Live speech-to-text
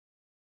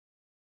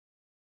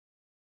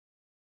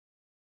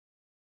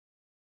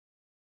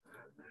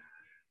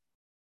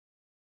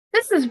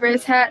This is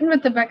Riz Hatton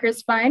with the Becker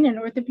Spine and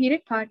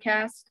Orthopedic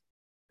Podcast.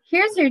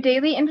 Here's your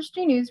daily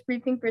industry news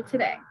briefing for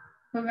today,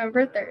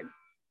 November 3rd.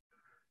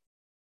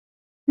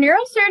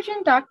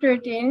 Neurosurgeon Dr.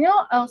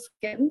 Daniel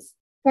Elskins,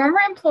 former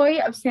employee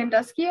of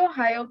Sandusky,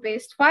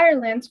 Ohio-based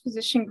Firelands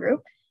Physician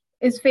Group,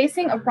 is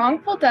facing a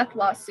wrongful death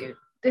lawsuit,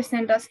 the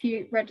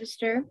Sandusky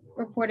Register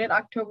reported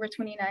October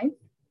 29th.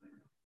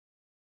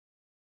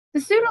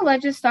 The suit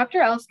alleges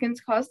Dr.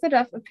 Elskins caused the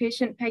death of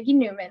patient Peggy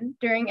Newman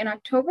during an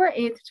October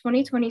 8,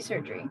 2020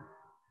 surgery.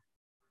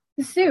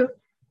 The suit,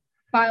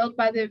 filed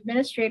by the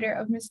administrator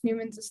of Ms.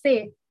 Newman's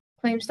estate,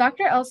 claims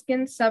Dr.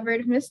 Elskins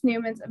severed Ms.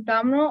 Newman's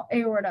abdominal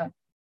aorta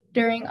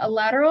during a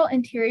lateral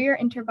anterior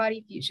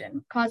interbody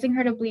fusion, causing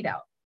her to bleed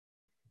out.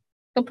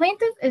 The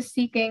plaintiff is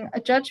seeking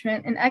a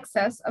judgment in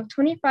excess of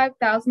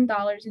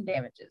 $25,000 in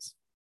damages.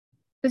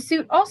 The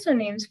suit also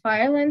names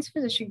Firelands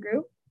Physician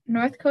Group,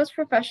 North Coast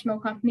Professional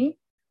Company,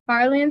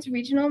 Firelands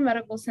Regional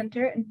Medical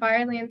Center, and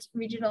Firelands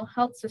Regional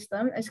Health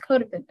System as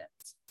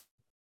co-defendants.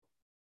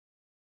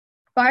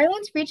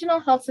 Firelands Regional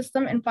Health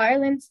System and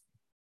Firelands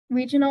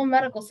Regional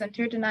Medical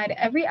Center denied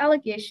every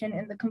allegation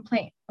in the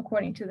complaint,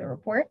 according to the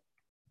report.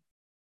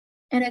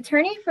 An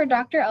attorney for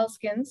Dr.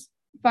 Elskins,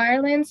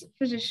 Firelands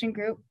Physician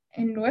Group,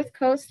 and North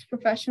Coast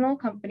Professional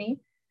Company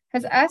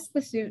has asked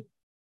the suit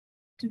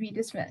to be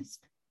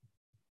dismissed.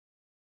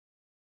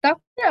 Dr.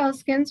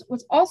 Elskins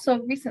was also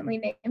recently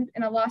named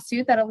in a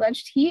lawsuit that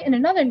alleged he and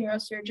another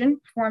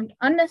neurosurgeon performed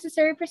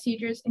unnecessary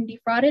procedures and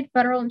defrauded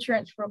federal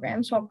insurance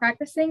programs while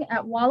practicing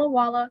at Walla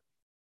Walla,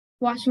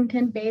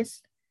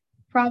 Washington-based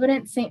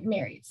Providence St.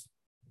 Mary's.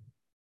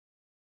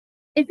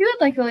 If you would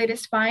like the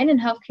latest spine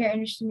and healthcare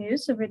industry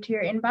news delivered to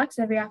your inbox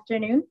every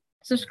afternoon,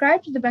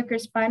 subscribe to the Becker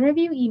Spine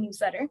Review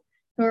e-newsletter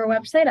through our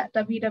website at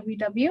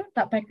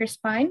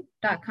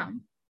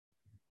www.beckerspine.com.